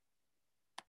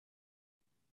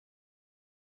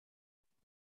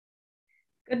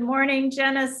Good morning,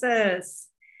 Genesis.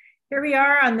 Here we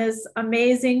are on this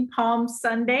amazing Palm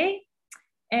Sunday,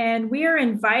 and we are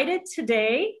invited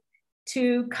today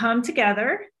to come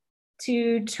together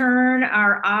to turn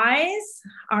our eyes,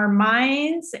 our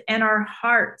minds, and our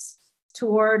hearts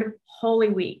toward Holy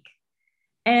Week.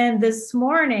 And this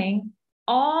morning,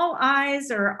 all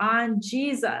eyes are on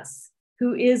Jesus,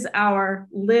 who is our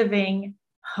living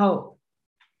hope.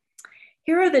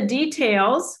 Here are the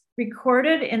details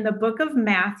recorded in the book of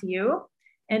Matthew,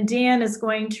 and Dan is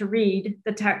going to read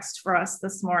the text for us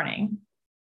this morning.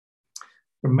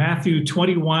 From Matthew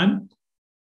 21,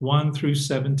 1 through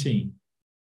 17.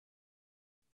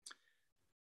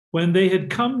 When they had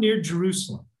come near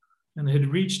Jerusalem and had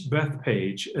reached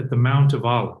Bethphage at the Mount of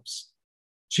Olives,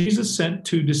 Jesus sent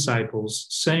 2 disciples,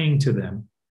 saying to them,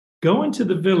 "Go into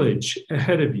the village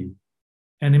ahead of you,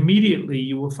 and immediately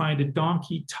you will find a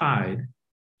donkey tied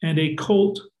and a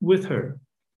colt with her.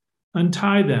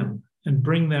 Untie them and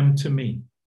bring them to me.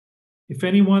 If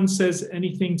anyone says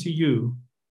anything to you,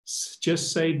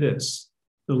 just say this: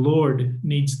 the Lord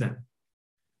needs them,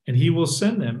 and he will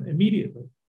send them immediately."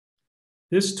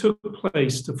 This took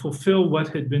place to fulfill what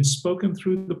had been spoken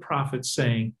through the prophets,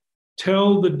 saying,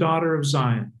 "Tell the daughter of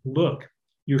Zion, look,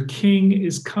 your king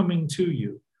is coming to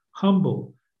you,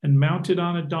 humble and mounted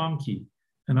on a donkey,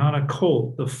 and on a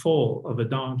colt, the foal of a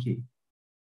donkey."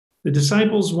 The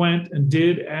disciples went and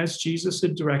did as Jesus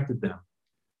had directed them.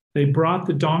 They brought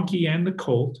the donkey and the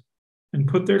colt and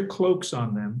put their cloaks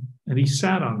on them, and he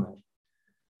sat on them.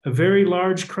 A very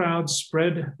large crowd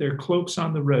spread their cloaks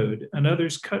on the road, and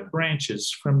others cut branches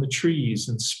from the trees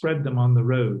and spread them on the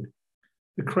road.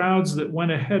 The crowds that went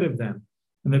ahead of them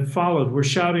and that followed were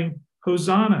shouting,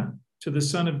 "Hosanna to the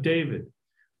Son of David.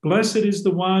 Blessed is the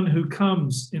one who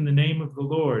comes in the name of the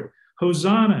Lord.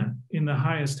 Hosanna in the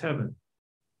highest heaven."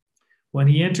 When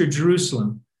he entered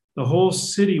Jerusalem, the whole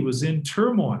city was in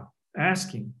turmoil,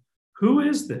 asking, "Who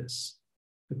is this?"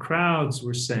 The crowds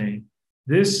were saying,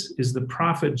 "This is the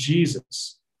prophet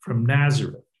Jesus from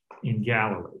Nazareth in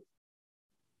Galilee."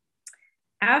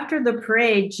 After the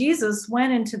parade, Jesus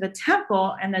went into the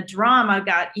temple, and the drama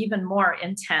got even more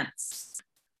intense.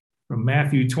 From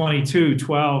Matthew 22,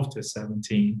 12 to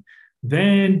 17.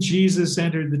 Then Jesus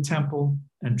entered the temple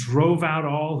and drove out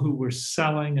all who were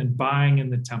selling and buying in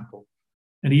the temple.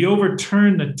 And he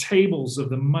overturned the tables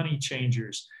of the money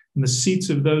changers and the seats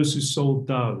of those who sold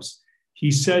doves.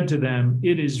 He said to them,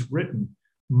 "It is written,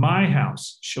 'My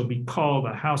house shall be called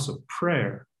a house of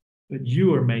prayer,' but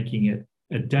you are making it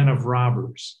a den of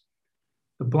robbers."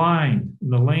 The blind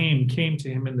and the lame came to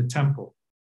him in the temple,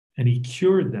 and he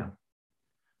cured them.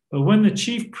 But when the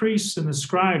chief priests and the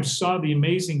scribes saw the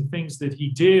amazing things that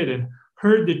he did and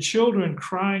heard the children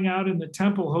crying out in the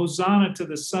temple, "Hosanna to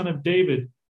the Son of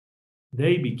David,"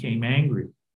 they became angry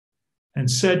and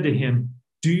said to him,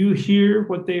 "Do you hear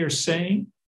what they are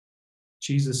saying?"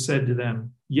 Jesus said to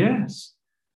them, "Yes.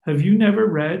 Have you never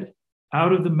read,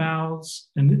 'Out of the mouths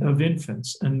of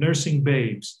infants and nursing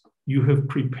babes, you have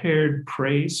prepared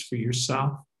praise for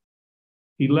yourself'?"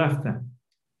 He left them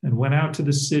and went out to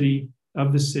the city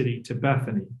to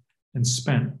Bethany, and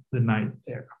spent the night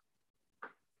there.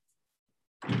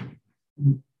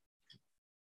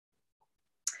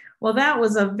 Well, that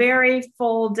was a very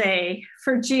full day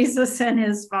for Jesus and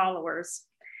his followers,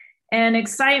 and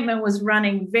excitement was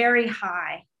running very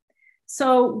high.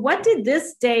 So what did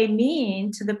this day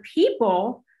mean to the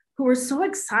people who were so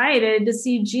excited to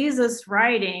see Jesus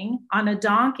riding on a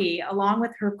donkey along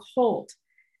with her colt?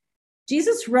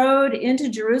 Jesus rode into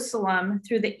Jerusalem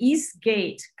through the east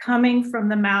gate coming from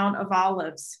the Mount of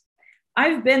Olives.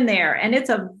 I've been there, and it's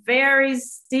a very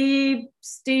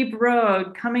steep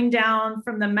road coming down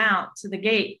from the mount to the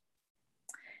gate.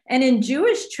 And in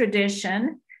Jewish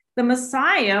tradition, the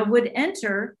Messiah would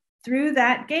enter through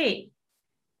that gate.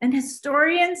 And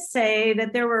historians say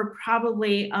that there were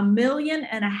probably 1.5 million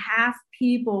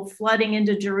people flooding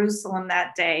into Jerusalem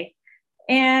that day.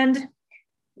 And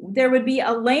there would be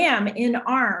a lamb in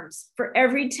arms for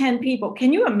every 10 people.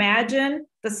 Can you imagine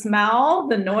the smell,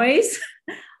 the noise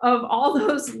of all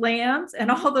those lambs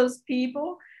and all those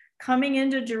people coming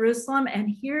into Jerusalem? And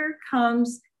here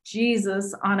comes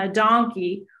Jesus on a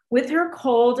donkey with her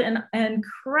colt, and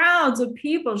crowds of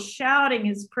people shouting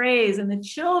his praise, and the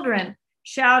children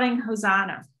shouting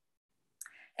Hosanna.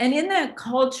 And in that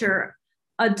culture,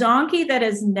 a donkey that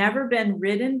has never been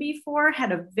ridden before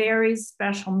had a very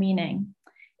special meaning.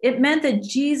 It meant that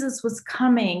Jesus was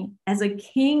coming as a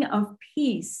king of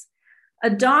peace. A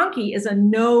donkey is a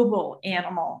noble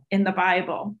animal in the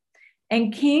Bible,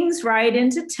 and kings ride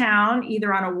into town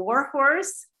either on a war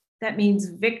horse, that means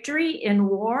victory in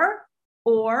war,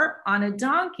 or on a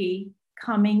donkey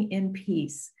coming in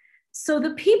peace. So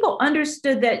the people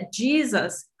understood that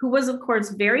Jesus, who was, of course,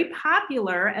 very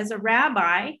popular as a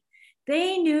rabbi,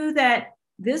 they knew that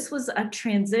this was a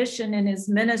transition in his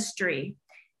ministry.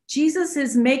 Jesus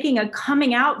is making a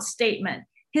coming out statement.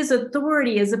 His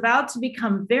authority is about to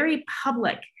become very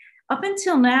public. Up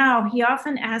until now, he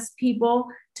often asked people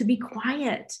to be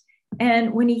quiet.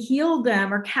 And when he healed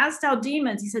them or cast out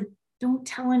demons, he said, don't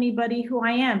tell anybody who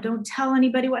I am. Don't tell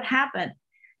anybody what happened,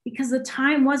 because the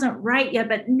time wasn't right yet.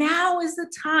 But now is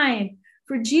the time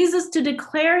for Jesus to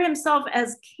declare himself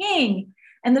as king.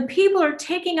 And the people are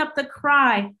taking up the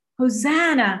cry,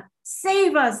 Hosanna,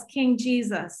 save us, King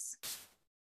Jesus.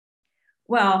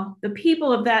 Well, the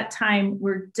people of that time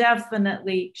were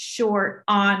definitely short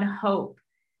on hope.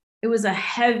 It was a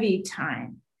heavy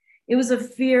time. It was a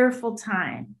fearful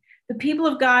time. The people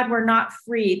of God were not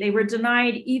free. They were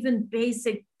denied even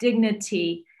basic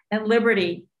dignity and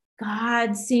liberty.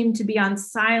 God seemed to be on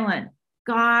silent,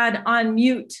 God on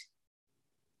mute.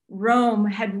 Rome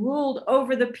had ruled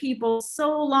over the people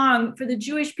so long. For the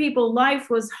Jewish people, life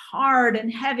was hard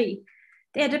and heavy.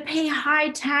 They had to pay high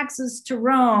taxes to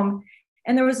Rome,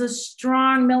 and there was a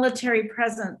strong military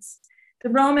presence. The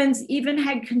Romans even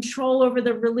had control over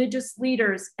the religious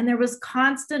leaders, and there was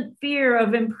constant fear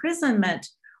of imprisonment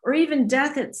or even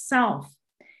death itself.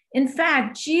 In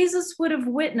fact, Jesus would have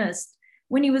witnessed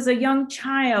when he was a young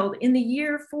child in the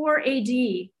year 4 AD,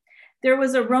 there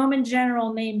was a Roman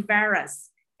general named Varus,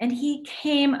 and he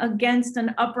came against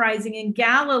an uprising in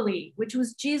Galilee, which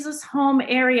was Jesus' home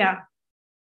area.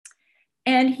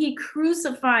 And he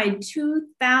crucified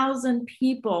 2,000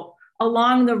 people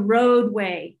along the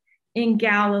roadway in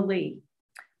Galilee,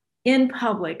 in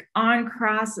public, on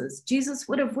crosses. Jesus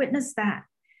would have witnessed that.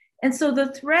 And so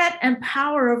the threat and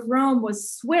power of Rome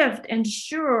was swift and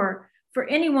sure for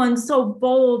anyone so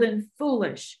bold and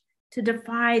foolish to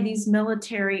defy these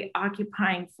military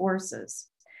occupying forces.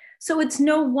 So it's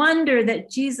no wonder that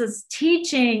Jesus'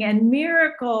 teaching and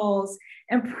miracles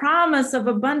and promise of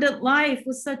abundant life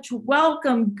was such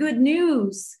welcome good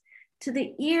news to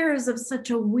the ears of such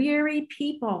a weary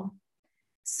people.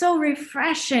 So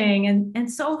refreshing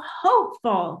and so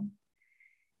hopeful.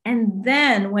 And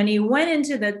then when he went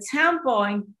into the temple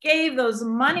and gave those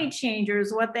money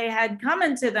changers what they had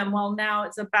coming to them, well, now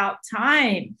it's about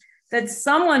time that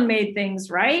someone made things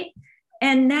right.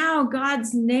 And now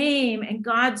God's name and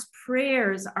God's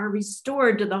prayers are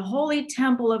restored to the holy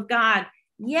temple of God.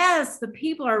 Yes, the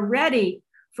people are ready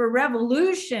for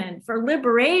revolution, for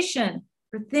liberation,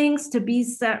 for things to be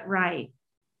set right.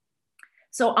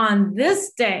 So on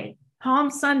this day,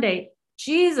 Palm Sunday,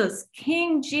 Jesus,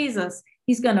 King Jesus,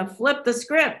 he's going to flip the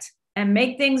script and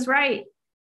make things right.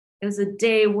 It was a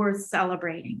day worth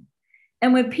celebrating.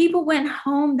 And when people went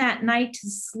home that night to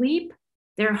sleep,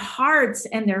 their hearts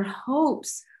and their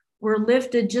hopes were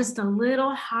lifted just a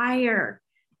little higher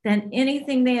than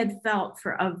anything they had felt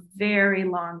for a very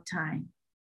long time.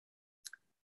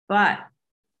 But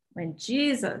when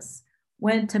Jesus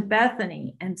went to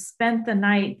Bethany and spent the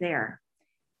night there,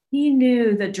 he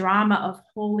knew the drama of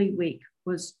Holy Week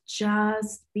was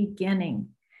just beginning.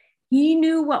 He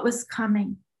knew what was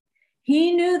coming.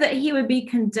 He knew that he would be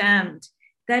condemned,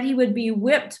 that he would be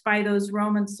whipped by those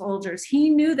Roman soldiers. He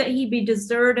knew that he'd be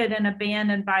deserted and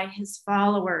abandoned by his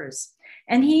followers.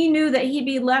 And he knew that he'd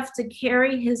be left to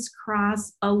carry his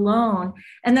cross alone,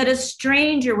 and that a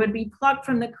stranger would be plucked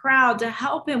from the crowd to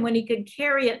help him when he could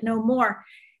carry it no more.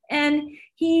 And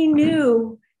he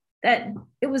knew that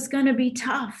it was going to be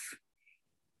tough.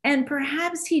 And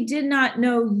perhaps he did not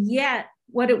know yet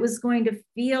what it was going to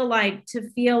feel like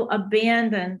to feel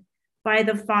abandoned by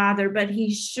the Father, but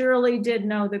he surely did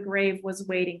know the grave was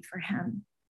waiting for him.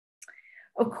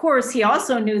 Of course, he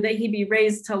also knew that he'd be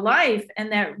raised to life,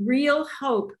 and that real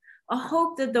hope, a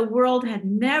hope that the world had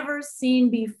never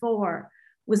seen before,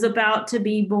 was about to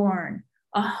be born,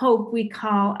 a hope we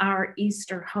call our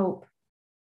Easter hope.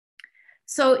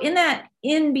 So in that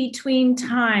in-between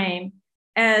time,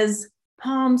 as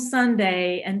Palm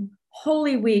Sunday and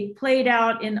Holy Week played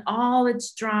out in all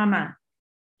its drama,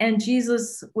 and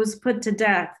Jesus was put to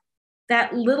death,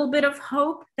 that little bit of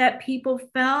hope that people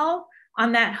felt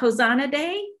on that Hosanna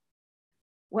day,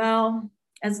 well,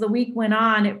 as the week went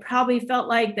on, it probably felt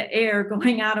like the air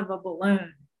going out of a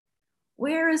balloon.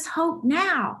 Where is hope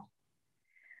now?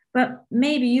 But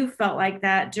maybe you felt like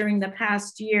that during the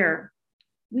past year.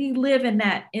 We live in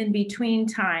that in-between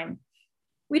time.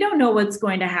 We don't know what's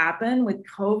going to happen with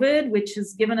COVID, which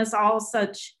has given us all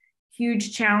such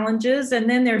huge challenges. And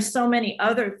then there's so many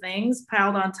other things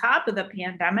piled on top of the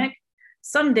pandemic.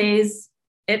 Some days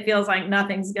it feels like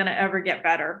nothing's going to ever get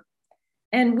better.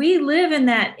 And we live in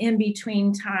that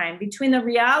in-between time, between the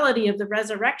reality of the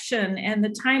resurrection and the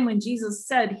time when Jesus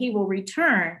said he will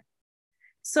return.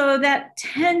 So that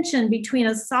tension between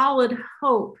a solid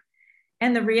hope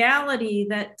and the reality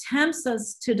that tempts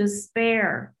us to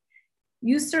despair.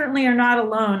 You certainly are not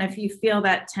alone if you feel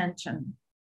that tension.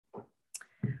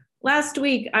 Last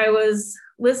week, I was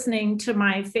listening to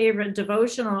my favorite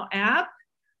devotional app,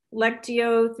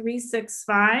 Lectio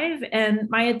 365, and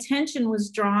my attention was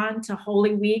drawn to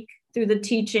Holy Week through the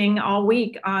teaching all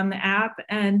week on the app,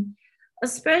 and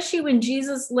especially when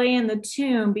Jesus lay in the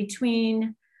tomb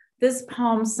between this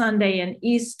Palm Sunday and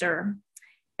Easter.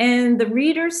 And the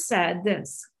reader said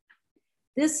this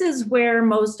is where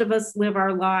most of us live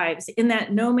our lives, in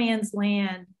that no man's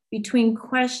land between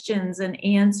questions and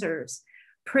answers,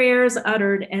 prayers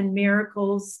uttered and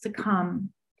miracles to come.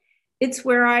 It's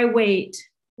where I wait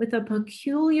with a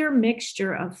peculiar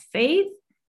mixture of faith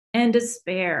and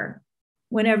despair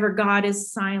whenever God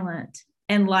is silent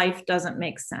and life doesn't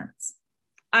make sense.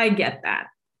 I get that.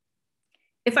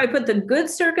 If I put the good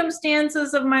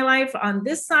circumstances of my life on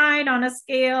this side on a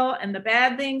scale and the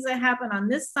bad things that happen on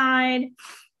this side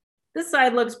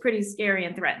looks pretty scary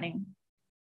and threatening.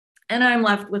 And I'm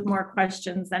left with more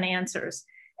questions than answers.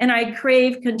 And I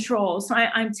crave control. So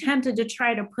I'm tempted to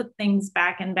try to put things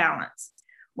back in balance.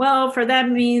 Well, for that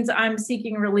means I'm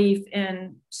seeking relief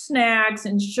in snacks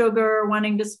and sugar,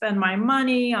 wanting to spend my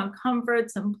money on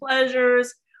comforts and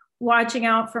pleasures, watching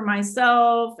out for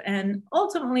myself, and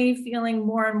ultimately feeling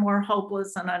more and more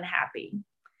hopeless and unhappy.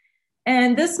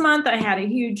 And this month I had a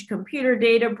huge computer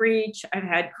data breach. I've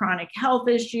had chronic health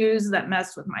issues that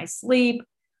mess with my sleep.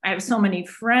 I have so many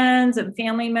friends and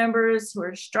family members who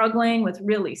are struggling with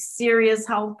really serious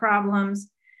health problems.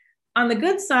 On the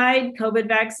good side, COVID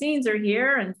vaccines are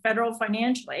here and federal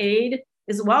financial aid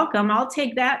is welcome. I'll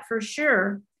take that for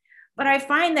sure. But I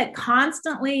find that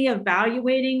constantly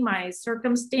evaluating my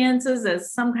circumstances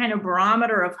as some kind of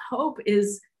barometer of hope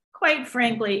is, quite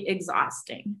frankly,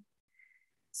 exhausting.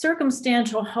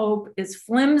 Circumstantial hope is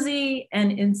flimsy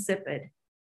and insipid.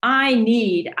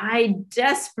 I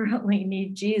desperately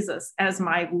need Jesus as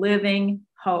my living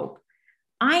hope.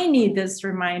 I need this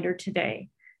reminder today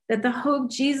that the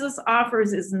hope Jesus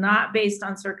offers is not based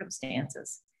on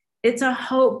circumstances. It's a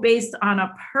hope based on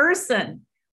a person,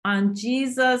 on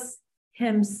Jesus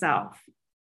himself.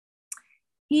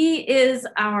 He is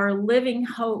our living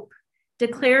hope,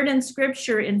 declared in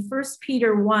scripture in 1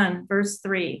 Peter 1, verse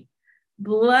 3.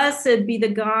 Blessed be the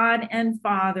God and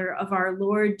Father of our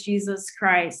Lord Jesus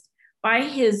Christ. By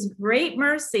his great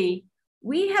mercy,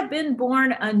 we have been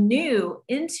born anew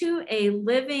into a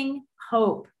living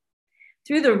hope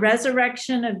through the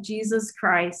resurrection of Jesus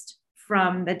Christ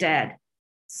from the dead.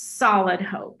 Solid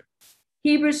hope.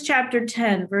 Hebrews chapter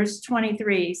 10, verse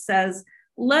 23 says,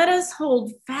 let us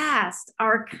hold fast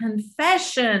our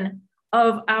confession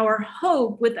of our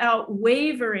hope without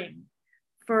wavering,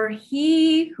 for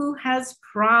he who has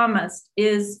promised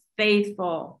is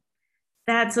faithful.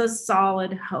 That's a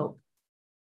solid hope.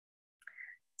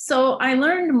 So I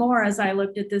learned more as I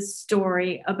looked at this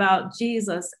story about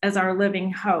Jesus as our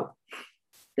living hope.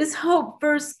 This hope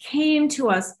first came to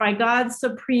us by God's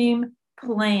supreme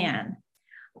plan.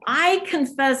 I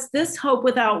confess this hope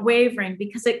without wavering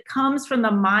because it comes from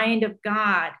the mind of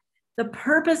God, the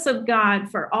purpose of God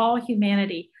for all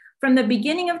humanity. From the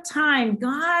beginning of time,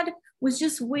 God was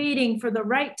just waiting for the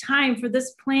right time for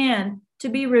this plan to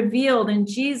be revealed in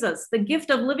Jesus, the gift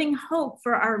of living hope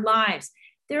for our lives.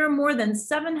 There are more than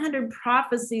 700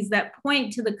 prophecies that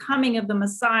point to the coming of the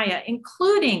Messiah,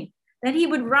 including that he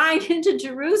would ride into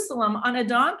Jerusalem on a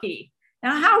donkey.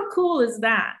 Now, how cool is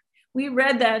that? We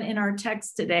read that in our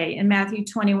text today in Matthew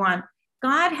 21.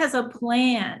 God has a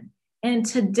plan, and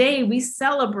today we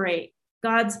celebrate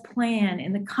God's plan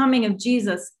in the coming of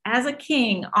Jesus as a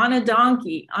king on a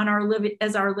donkey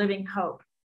as our living hope.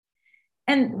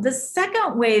 And the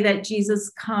second way that Jesus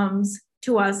comes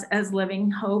to us as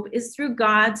living hope is through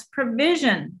God's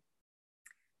provision.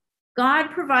 God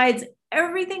provides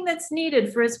everything that's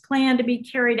needed for his plan to be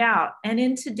carried out. And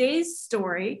in today's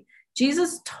story,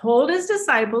 Jesus told his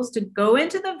disciples to go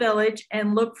into the village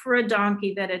and look for a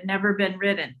donkey that had never been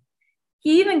ridden.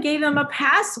 He even gave them a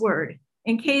password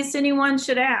in case anyone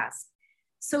should ask.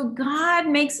 So God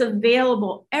makes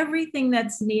available everything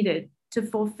that's needed to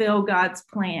fulfill God's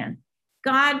plan.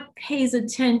 God pays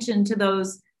attention to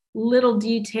those little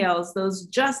details, those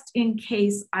just in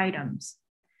case items.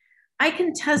 I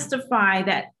can testify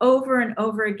that over and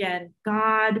over again,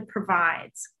 God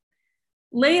provides.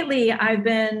 Lately, I've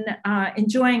been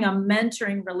enjoying a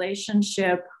mentoring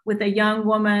relationship with a young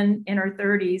woman in her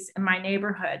 30s in my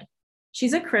neighborhood.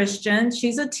 She's a Christian.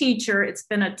 She's a teacher. It's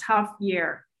been a tough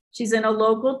year. She's in a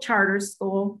local charter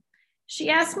school. She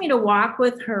asked me to walk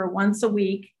with her once a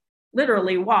week,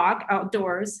 literally walk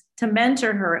outdoors, to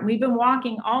mentor her. And we've been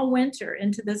walking all winter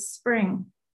into this spring.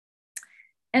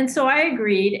 And so I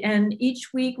agreed. And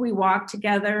each week we walk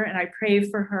together and I pray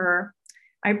for her.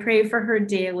 I pray for her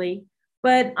daily.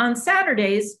 But on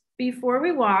Saturdays, before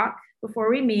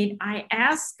we meet, I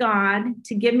ask God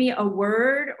to give me a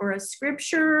word or a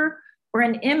scripture or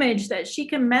an image that she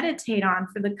can meditate on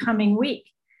for the coming week.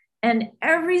 And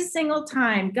every single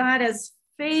time, God has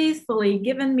faithfully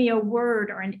given me a word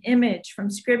or an image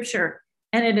from scripture,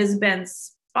 and it has been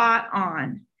spot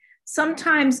on.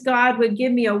 Sometimes God would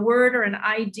give me a word or an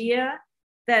idea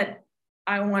that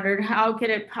I wondered, how could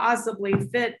it possibly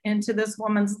fit into this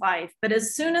woman's life? But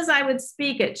as soon as I would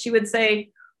speak it, she would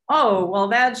say, oh, well,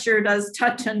 that sure does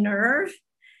touch a nerve.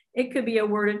 It could be a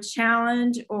word of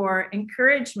challenge or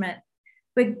encouragement.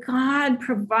 But God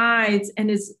provides and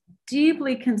is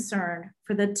deeply concerned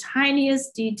for the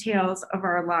tiniest details of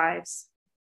our lives.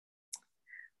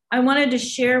 I wanted to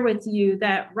share with you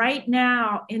that right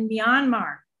now in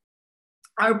Myanmar,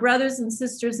 our brothers and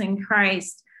sisters in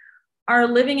Christ are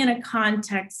living in a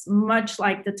context much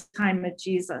like the time of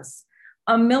Jesus.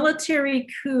 A military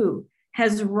coup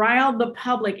has riled the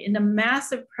public into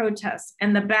massive protests,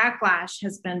 and the backlash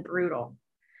has been brutal.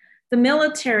 The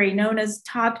military, known as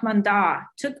Tatmadaw,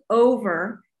 took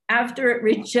over after it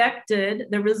rejected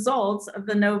the results of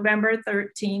the November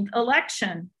 13th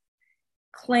election,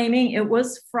 claiming it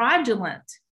was fraudulent.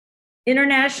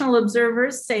 International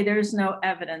observers say there's no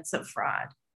evidence of fraud.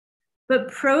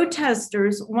 But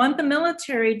protesters want the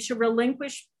military to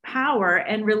relinquish power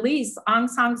and release Aung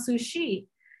San Suu Kyi,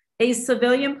 a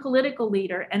civilian political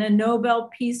leader and a Nobel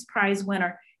Peace Prize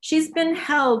winner. She's been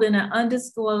held in an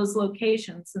undisclosed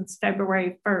location since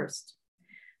February 1st.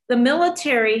 The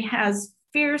military has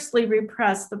fiercely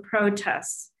repressed the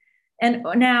protests, and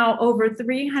now over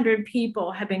 300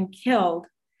 people have been killed.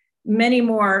 Many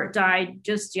more died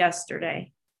just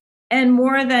yesterday. And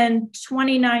more than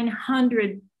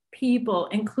 2,900 people,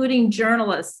 including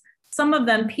journalists, some of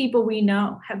them people we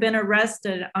know, have been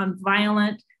arrested on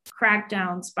violent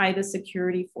crackdowns by the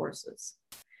security forces.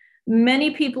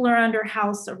 Many people are under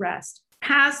house arrest.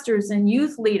 Pastors and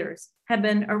youth leaders have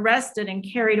been arrested and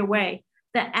carried away.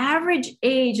 The average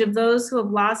age of those who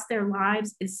have lost their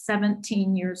lives is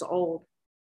 17 years old.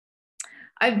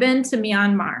 I've been to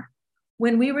Myanmar.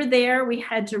 When we were there, we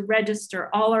had to register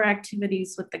all our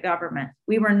activities with the government.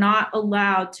 We were not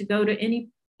allowed to go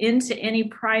into any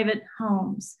private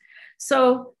homes.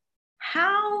 So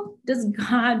how does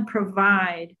God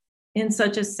provide in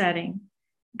such a setting?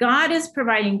 God is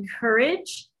providing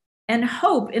courage and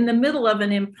hope in the middle of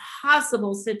an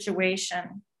impossible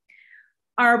situation.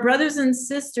 Our brothers and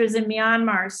sisters in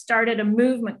Myanmar started a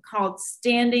movement called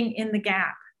Standing in the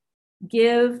Gap.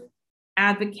 Give,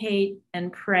 advocate,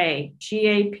 and pray,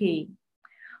 GAP.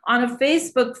 On a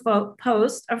Facebook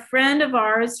post, a friend of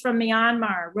ours from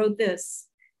Myanmar wrote this,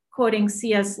 quoting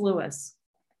C.S. Lewis,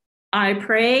 I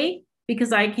pray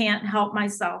because I can't help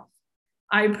myself.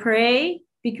 I pray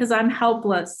because I'm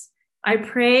helpless. I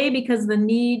pray because the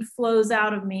need flows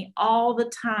out of me all the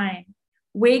time,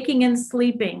 waking and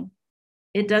sleeping.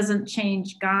 It doesn't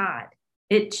change God.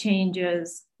 It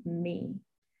changes me.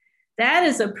 That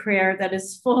is a prayer that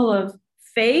is full of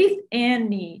faith and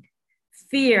need,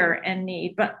 fear and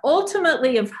need, but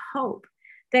ultimately of hope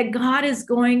that God is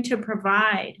going to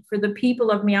provide for the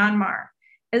people of Myanmar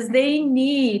as they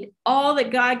need all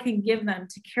that God can give them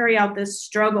to carry out this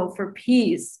struggle for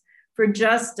peace, for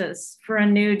justice, for a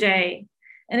new day.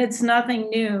 And it's nothing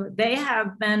new. They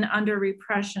have been under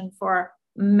repression for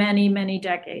many, many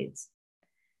decades.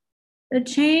 The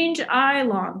change I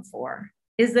long for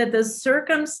is that the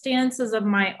circumstances of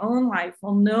my own life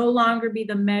will no longer be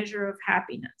the measure of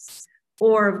happiness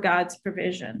or of God's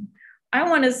provision. I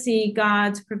want to see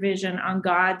God's provision on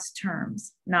God's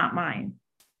terms, not mine.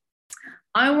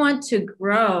 I want to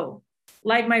grow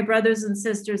like my brothers and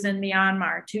sisters in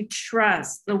Myanmar, to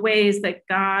trust the ways that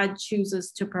God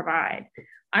chooses to provide.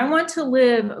 I want to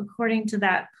live according to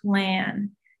that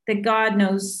plan that God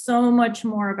knows so much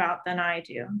more about than I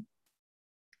do.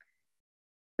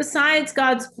 Besides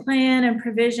God's plan and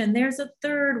provision, there's a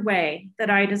third way that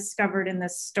I discovered in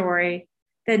this story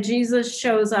that Jesus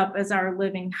shows up as our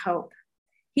living hope.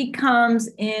 He comes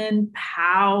in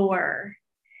power.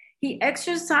 He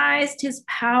exercised his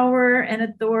power and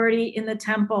authority in the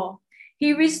temple.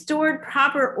 He restored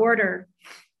proper order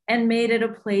and made it a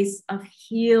place of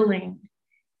healing.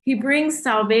 He brings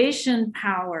salvation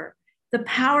power, the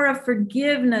power of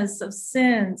forgiveness of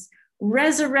sins,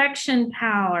 resurrection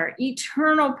power,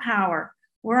 eternal power.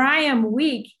 Where I am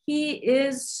weak, he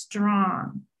is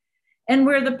strong. And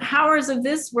where the powers of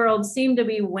this world seem to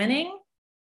be winning,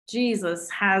 Jesus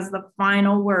has the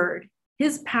final word.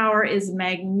 His power is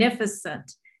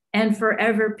magnificent and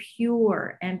forever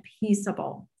pure and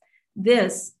peaceable.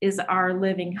 This is our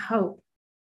living hope.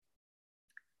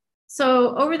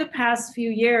 So over the past few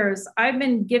years, I've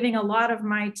been giving a lot of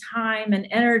my time and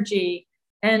energy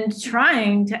and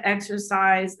trying to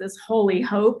exercise this holy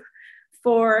hope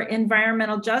for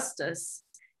environmental justice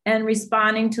and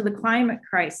responding to the climate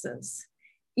crisis.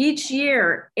 Each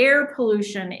year, air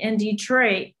pollution in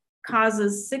Detroit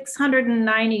causes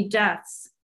 690 deaths.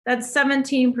 That's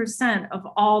 17% of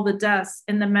all the deaths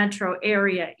in the metro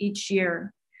area each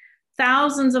year.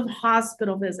 Thousands of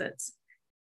hospital visits.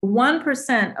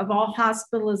 1% of all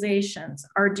hospitalizations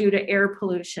are due to air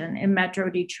pollution in Metro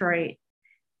Detroit.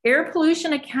 Air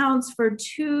pollution accounts for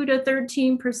 2 to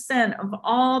 13% of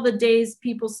all the days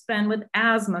people spend with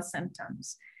asthma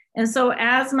symptoms. And so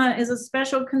asthma is a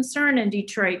special concern in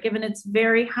Detroit, given its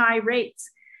very high rates.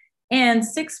 And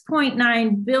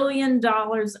 $6.9 billion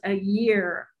a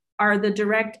year are the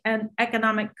direct and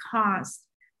economic costs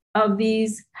of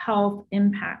these health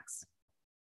impacts.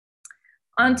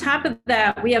 On top of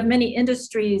that, we have many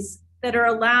industries that are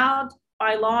allowed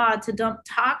by law to dump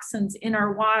toxins in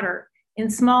our water in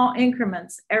small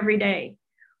increments every day.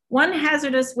 One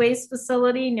hazardous waste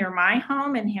facility near my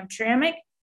home in Hamtramck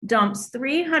dumps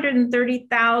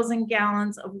 330,000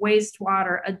 gallons of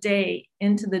wastewater a day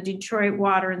into the Detroit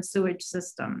water and sewage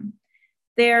system.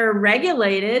 They're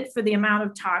regulated for the amount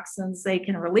of toxins they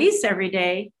can release every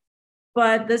day,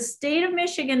 but the state of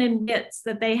Michigan admits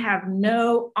that they have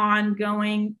no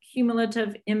ongoing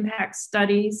cumulative impact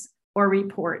studies or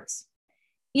reports.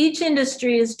 Each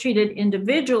industry is treated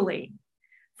individually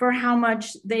for how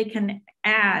much they can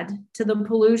add to the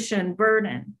pollution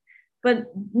burden, but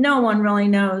no one really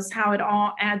knows how it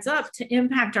all adds up to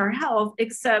impact our health,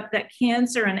 except that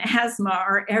cancer and asthma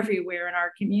are everywhere in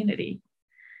our community.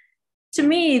 To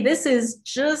me, this is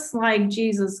just like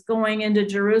Jesus going into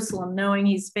Jerusalem knowing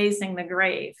he's facing the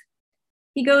grave.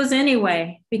 He goes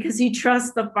anyway because he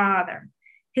trusts the Father.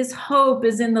 His hope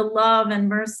is in the love and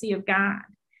mercy of God.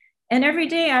 And every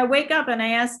day I wake up and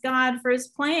I ask God for his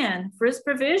plan, for his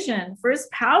provision, for his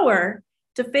power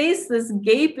to face this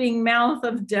gaping mouth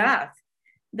of death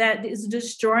that is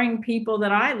destroying people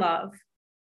that I love.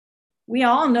 We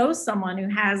all know someone who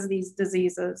has these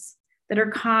diseases that are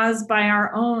caused by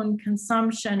our own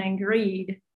consumption and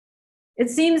greed. It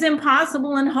seems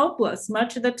impossible and hopeless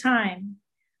much of the time,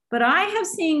 but I have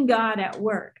seen God at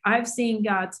work. I've seen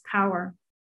God's power.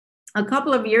 A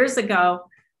couple of years ago,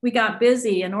 we got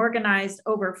busy and organized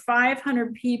over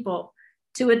 500 people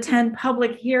to attend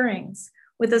public hearings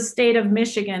with the state of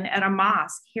Michigan at a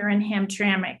mosque here in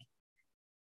Hamtramck.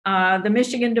 The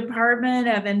Michigan Department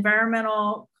of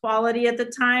Environmental Quality at the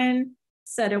time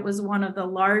said it was one of the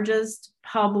largest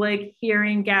public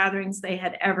hearing gatherings they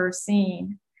had ever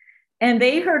seen. And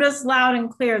they heard us loud and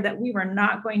clear that we were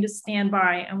not going to stand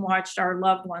by and watch our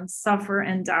loved ones suffer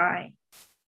and die.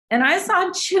 And I saw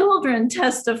children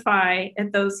testify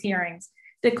at those hearings,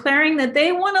 declaring that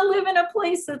they want to live in a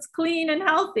place that's clean and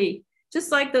healthy,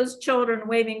 just like those children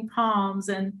waving palms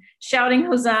and shouting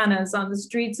hosannas on the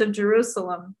streets of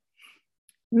Jerusalem.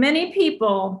 Many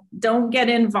people don't get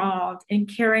involved in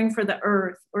caring for the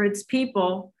earth or its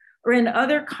people or in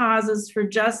other causes for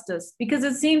justice because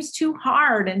it seems too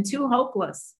hard and too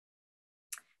hopeless.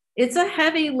 It's a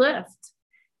heavy lift.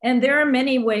 And there are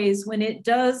many ways when it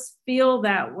does feel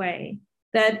that way,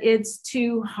 that it's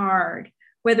too hard,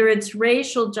 whether it's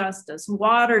racial justice,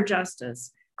 water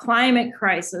justice, climate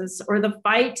crisis, or the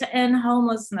fight to end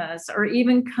homelessness, or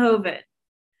even COVID.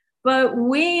 But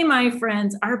we, my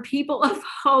friends, are people of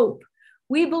hope.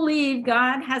 We believe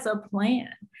God has a plan.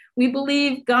 We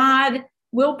believe God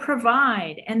will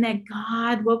provide and that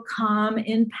God will come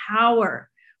in power.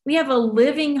 We have a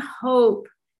living hope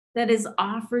that is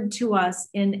offered to us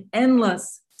in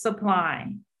endless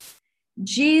supply.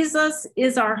 Jesus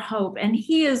is our hope, and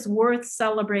he is worth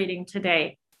celebrating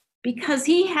today because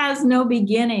he has no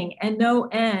beginning and no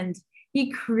end.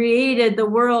 He created the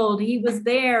world. He was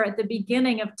there at the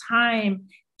beginning of time.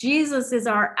 Jesus is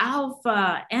our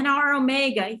Alpha and our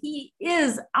Omega. He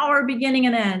is our beginning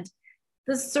and end.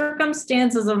 The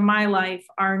circumstances of my life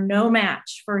are no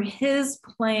match for his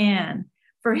plan,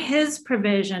 for his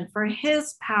provision, for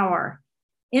his power.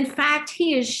 In fact,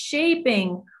 he is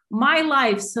shaping my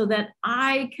life so that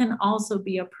I can also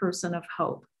be a person of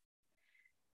hope.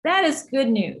 That is good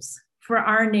news for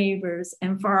our neighbors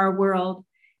and for our world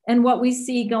and what we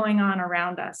see going on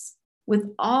around us.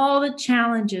 with all the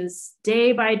challenges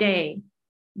day by day.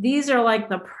 These are like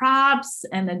the props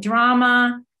and the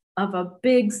drama of a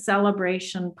big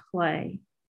celebration play.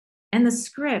 And the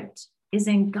script is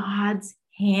in God's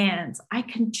hands. I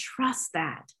can trust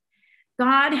that.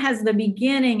 God has the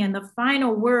beginning and the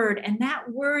final word, and that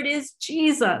word is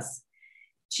Jesus.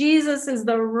 Jesus is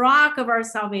the rock of our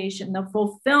salvation, the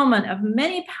fulfillment of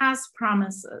many past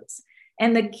promises,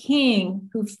 and the King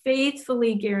who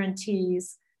faithfully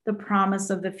guarantees the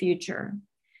promise of the future.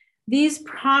 These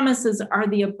promises are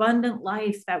the abundant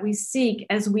life that we seek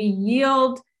as we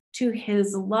yield to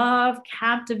his love,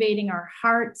 captivating our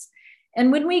hearts.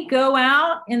 And when we go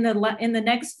out in the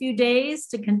next few days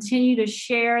to continue to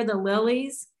share the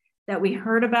lilies that we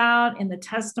heard about in the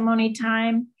testimony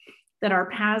time that our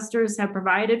pastors have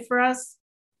provided for us,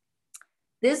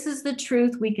 this is the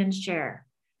truth we can share.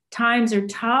 Times are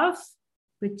tough,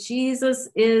 but Jesus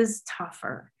is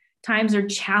tougher. Times are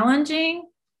challenging,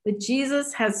 but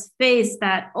Jesus has faced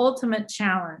that ultimate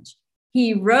challenge.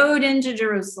 He rode into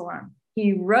Jerusalem.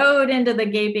 He rode into the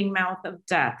gaping mouth of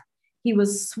death. He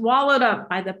was swallowed up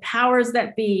by the powers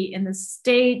that be in the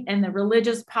state and the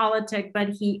religious politic, but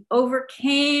he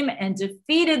overcame and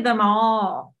defeated them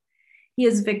all. He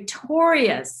is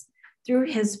victorious through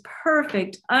his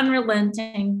perfect,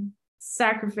 unrelenting,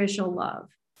 sacrificial love.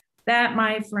 That,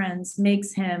 my friends,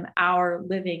 makes him our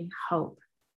living hope.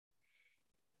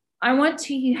 I want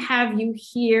to have you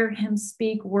hear him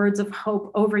speak words of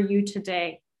hope over you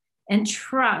today and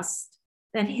trust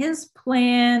that his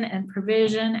plan and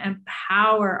provision and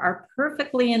power are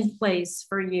perfectly in place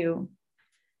for you.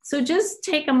 So just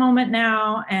take a moment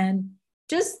now and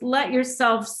just let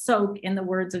yourself soak in the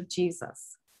words of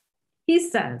Jesus. He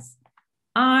says,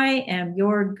 I am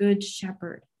your good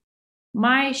shepherd.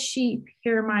 My sheep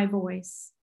hear my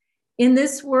voice. In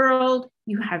this world,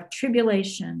 you have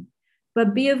tribulation,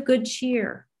 but be of good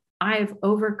cheer. I have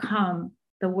overcome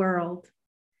the world.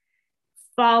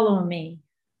 Follow me.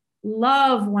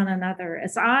 Love one another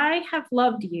as I have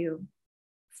loved you.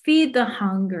 Feed the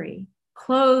hungry,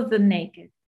 clothe the naked,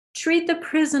 treat the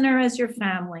prisoner as your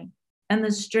family and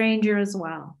the stranger as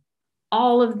well.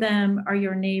 All of them are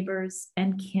your neighbors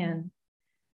and kin.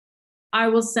 I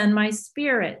will send my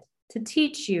spirit to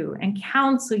teach you and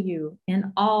counsel you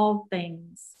in all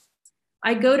things.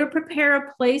 I go to prepare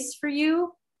a place for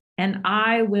you, and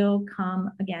I will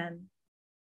come again.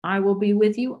 I will be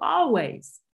with you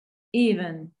always,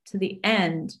 even to the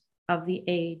end of the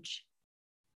age.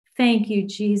 Thank you,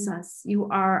 Jesus. You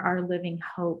are our living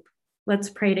hope. Let's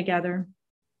pray together.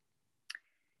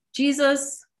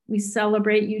 Jesus, we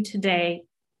celebrate you today.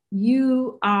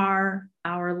 You are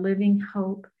our living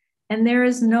hope, and there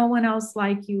is no one else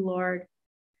like you, Lord.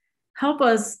 Help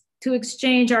us to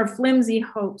exchange our flimsy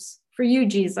hopes for you,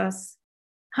 Jesus.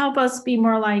 Help us be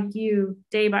more like you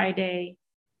day by day.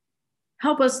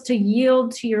 Help us to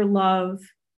yield to your love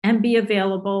and be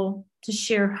available to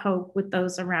share hope with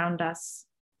those around us.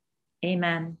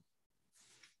 Amen.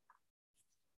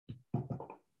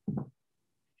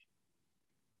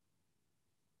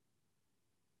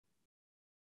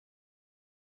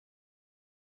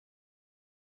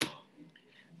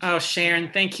 Oh,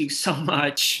 Sharon, thank you so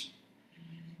much.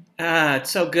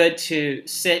 It's so good to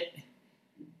sit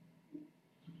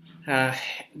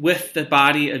with the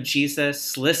body of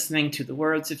Jesus, listening to the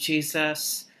words of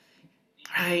Jesus,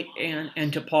 right?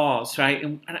 And to pause, right?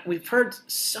 And we've heard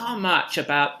so much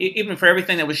about, even for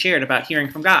everything that was shared about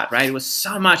hearing from God, right? It was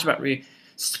so much about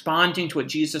responding to what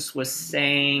Jesus was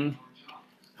saying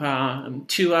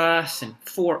to us and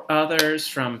for others,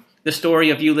 from the story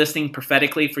of you listening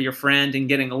prophetically for your friend and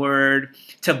getting a word,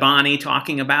 to Bonnie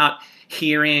talking about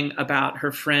hearing about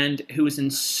her friend who was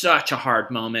in such a hard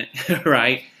moment,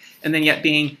 right? And then yet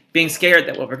being scared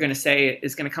that what we're going to say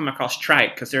is going to come across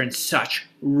trite because they're in such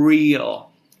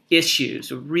real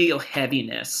issues, real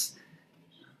heaviness.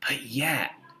 But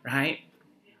yet, right,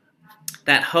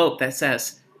 that hope that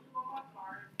says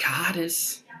God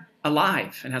is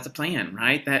alive and has a plan,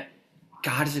 right? That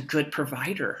God is a good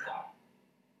provider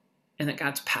and that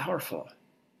God's powerful.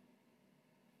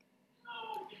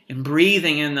 And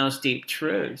breathing in those deep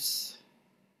truths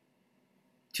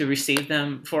to receive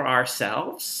them for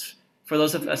ourselves, for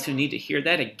those of us who need to hear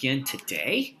that again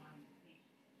today.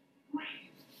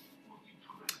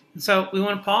 And so we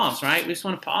want to pause, right? We just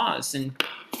want to pause. And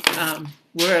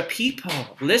we're a people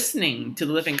listening to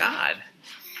the living God.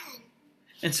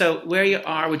 And so where you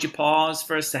are, would you pause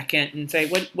for a second and say,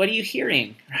 what are you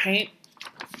hearing, right?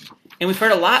 And we've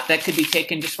heard a lot that could be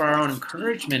taken just for our own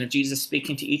encouragement, of Jesus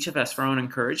speaking to each of us for our own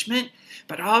encouragement.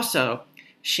 But also,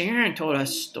 Sharon told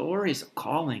us stories of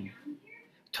calling,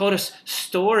 told us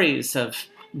stories of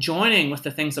joining with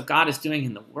the things that God is doing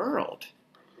in the world,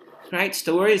 right?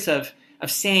 Stories of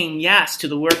saying yes to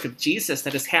the work of Jesus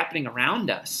that is happening around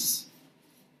us.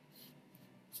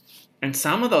 And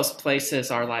some of those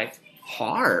places are like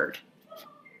hard.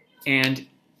 And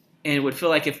it would feel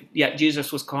like if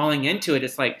Jesus was calling into it,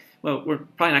 it's like, well, we're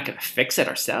probably not going to fix it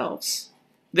ourselves.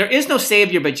 There is no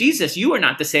Savior but Jesus. You are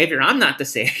not the Savior. I'm not the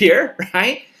Savior,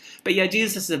 right? But yeah,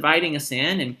 Jesus is inviting us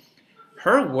in. And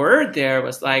her word there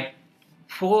was like,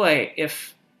 boy,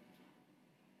 if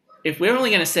we're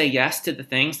only going to say yes to the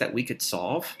things that we could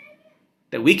solve,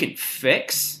 that we can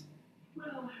fix,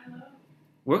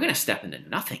 we're going to step into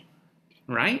nothing,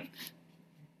 right?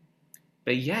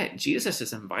 But yet, Jesus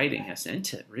is inviting us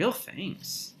into real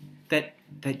things that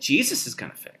Jesus is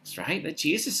going to fix, right? That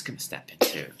Jesus is going to step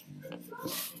into.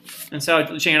 And so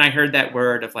Jane and I heard that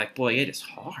word of like, boy, it is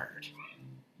hard.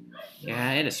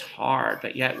 Yeah, it is hard,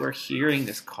 but yet we're hearing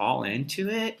this call into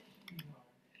it.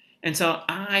 And so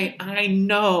I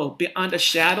know beyond a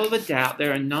shadow of a doubt,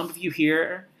 there are a number of you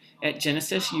here at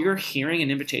Genesis, you're hearing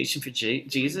an invitation for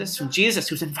Jesus, from Jesus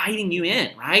who's inviting you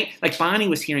in, right? Like Bonnie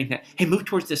was hearing that. Hey, move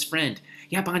towards this friend.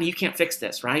 Yeah, Bonnie, you can't fix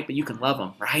this, right? But you can love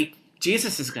them, right?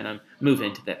 Jesus is going to move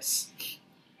into this.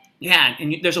 Yeah,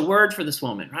 and there's a word for this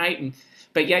woman, right?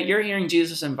 But yet you're hearing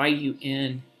Jesus invite you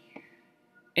in.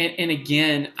 And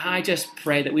again, I just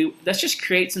pray that let's just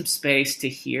create some space to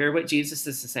hear what Jesus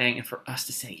is saying and for us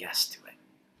to say yes to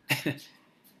it.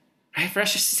 Right? For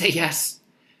us just to say yes.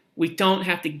 We don't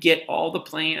have to get all the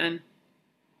plan,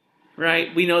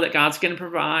 right? We know that God's going to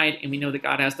provide, and we know that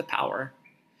God has the power.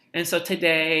 And so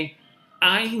today,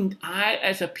 I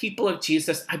as a people of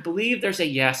Jesus, I believe there's a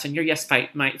yes, and your yes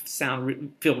might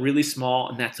feel really small,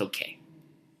 and that's okay.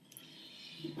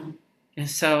 And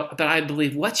so, but I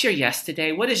believe, what's your yes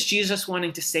today? What is Jesus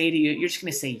wanting to say to you? You're just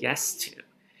going to say yes to,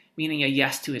 meaning a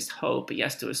yes to his hope, a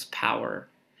yes to his power,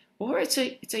 or it's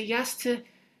a yes to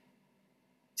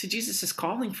Jesus'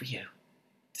 calling for you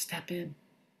to step in.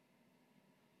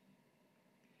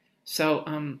 So,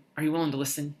 are you willing to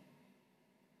listen?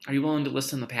 Are you willing to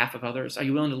listen on behalf of others? Are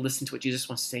you willing to listen to what Jesus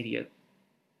wants to say to you?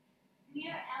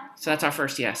 So that's our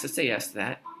first yes. Let's say yes to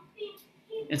that.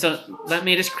 And so let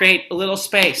me just create a little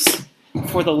space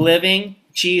for the living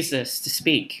Jesus to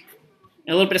speak.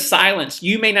 And a little bit of silence.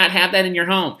 You may not have that in your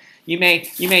home. You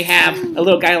may have a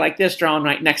little guy like this drawn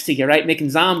right next to you, right,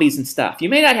 making zombies and stuff. You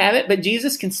may not have it, but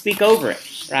Jesus can speak over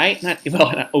it, right? Not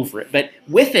over it, but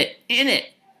with it, in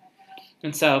it.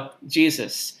 And so,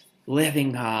 Jesus,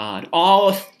 living God, all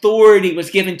authority was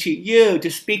given to you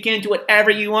to speak into whatever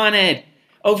you wanted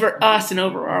over us and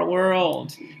over our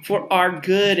world for our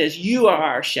good as you are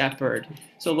our shepherd.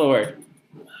 So, Lord,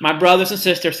 my brothers and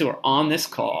sisters who are on this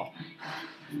call,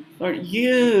 Lord,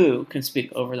 you can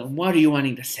speak over them. What are you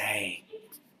wanting to say?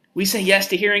 We say yes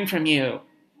to hearing from you.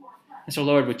 And so,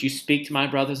 Lord, would you speak to my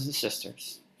brothers and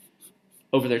sisters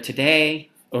over their today,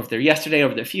 over their yesterday,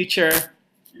 over their future,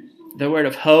 the word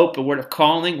of hope, a word of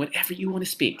calling, whatever you want to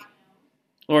speak.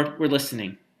 Lord, we're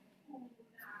listening.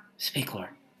 Speak, Lord.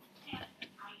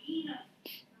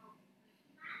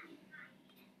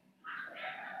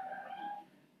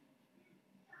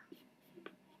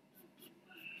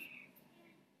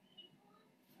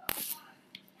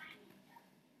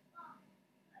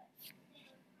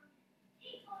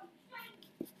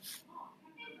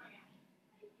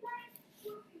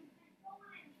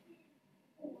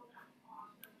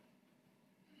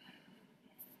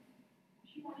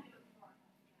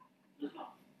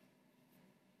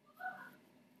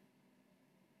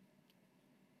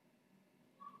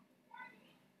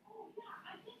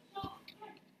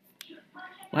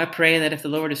 Well, I pray that if the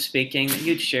Lord is speaking, that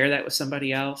you'd share that with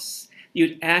somebody else.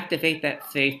 You'd activate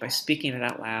that faith by speaking it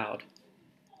out loud.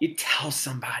 You'd tell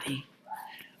somebody.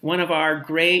 One of our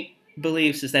great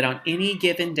beliefs is that on any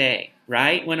given day,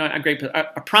 right?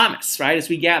 A promise, right? As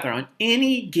we gather, on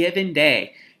any given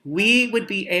day, we would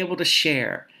be able to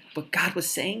share what God was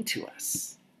saying to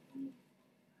us.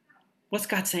 What's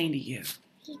God saying to you?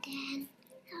 Hey, Dad,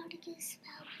 how do you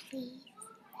spell please?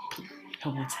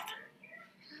 Hold on 1 second.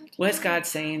 What's God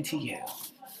saying to you?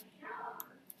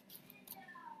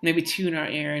 Maybe tune our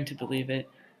ear in to believe it.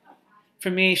 For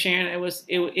me, Sharon,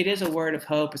 it is a word of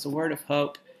hope. It's a word of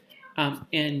hope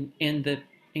in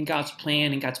God's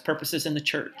plan and God's purposes in the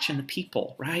church and the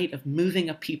people, right? Of moving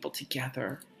a people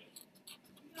together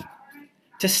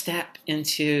to step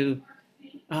into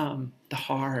the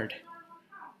hard,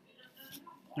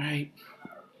 right?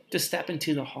 To step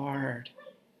into the hard.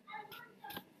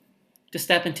 To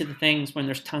step into the things when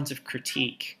there's tons of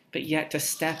critique, but yet to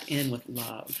step in with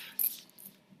love.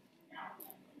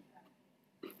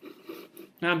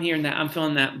 I'm hearing that. I'm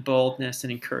feeling that boldness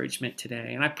and encouragement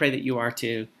today. And I pray that you are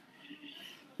too.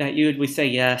 That we say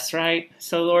yes, right?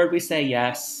 So, Lord, we say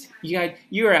yes.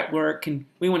 You are at work, and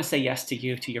we want to say yes to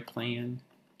you, to your plan.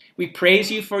 We praise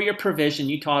you for your provision.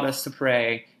 You taught us to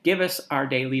pray. Give us our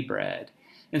daily bread.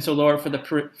 And so, Lord, for the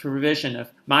provision of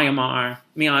Myanmar,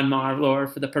 Lord,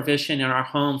 for the provision in our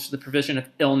homes, for the provision of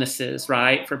illnesses,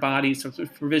 right? For bodies, for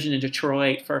provision in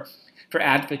Detroit, for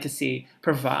advocacy,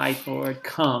 provide, Lord,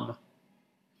 come.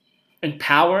 And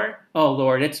power, oh,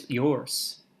 Lord, it's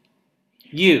yours.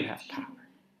 You have power.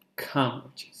 Come,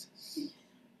 Lord Jesus.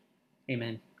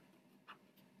 Amen.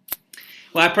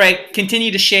 Well, I pray,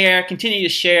 continue to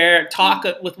share, talk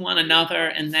with one another,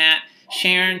 and that.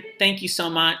 Sharon, thank you so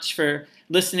much for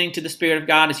listening to the Spirit of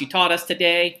God as you taught us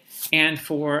today, and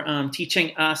for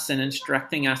teaching us and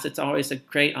instructing us. It's always a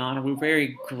great honor. We're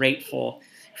very grateful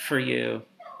for you,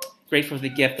 grateful for the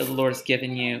gift that the Lord has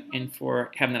given you, and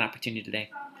for having that opportunity today.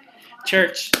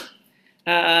 Church,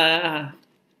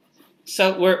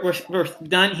 so we're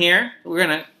done here. We're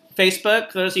going to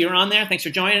Facebook. For those of you who are on there, thanks for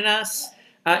joining us.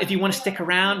 If you want to stick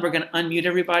around, we're going to unmute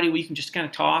everybody. We can just kind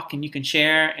of talk, and you can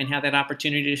share and have that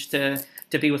opportunity just to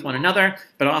be with one another.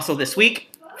 But also this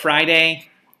week, Friday,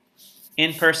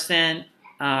 in person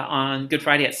on Good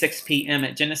Friday at 6 p.m.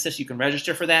 at Genesis. You can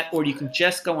register for that, or you can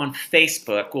just go on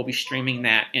Facebook. We'll be streaming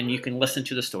that, and you can listen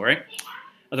to the story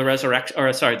of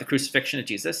the crucifixion of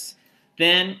Jesus.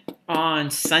 Then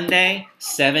on Sunday,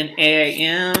 7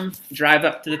 a.m., drive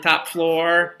up to the top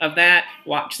floor of that,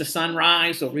 watch the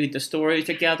sunrise, we'll read the story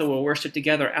together, we'll worship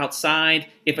together outside.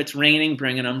 If it's raining,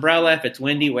 bring an umbrella. If it's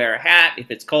windy, wear a hat.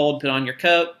 If it's cold, put on your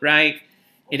coat, right?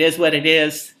 It is what it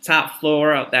is. Top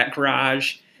floor of that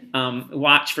garage.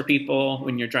 Watch for people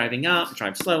when you're driving up.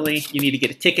 Drive slowly. You need to get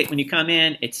a ticket when you come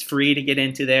in. It's free to get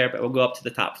into there, but we'll go up to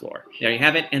the top floor. There you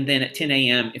have it. And then at 10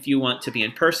 a.m., if you want to be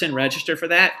in person, register for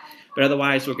that. But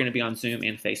otherwise, we're going to be on Zoom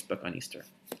and Facebook on Easter.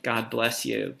 God bless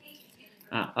you.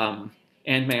 And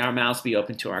may our mouths be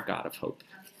open to our God of hope.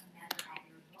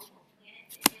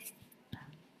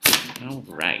 All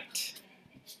right.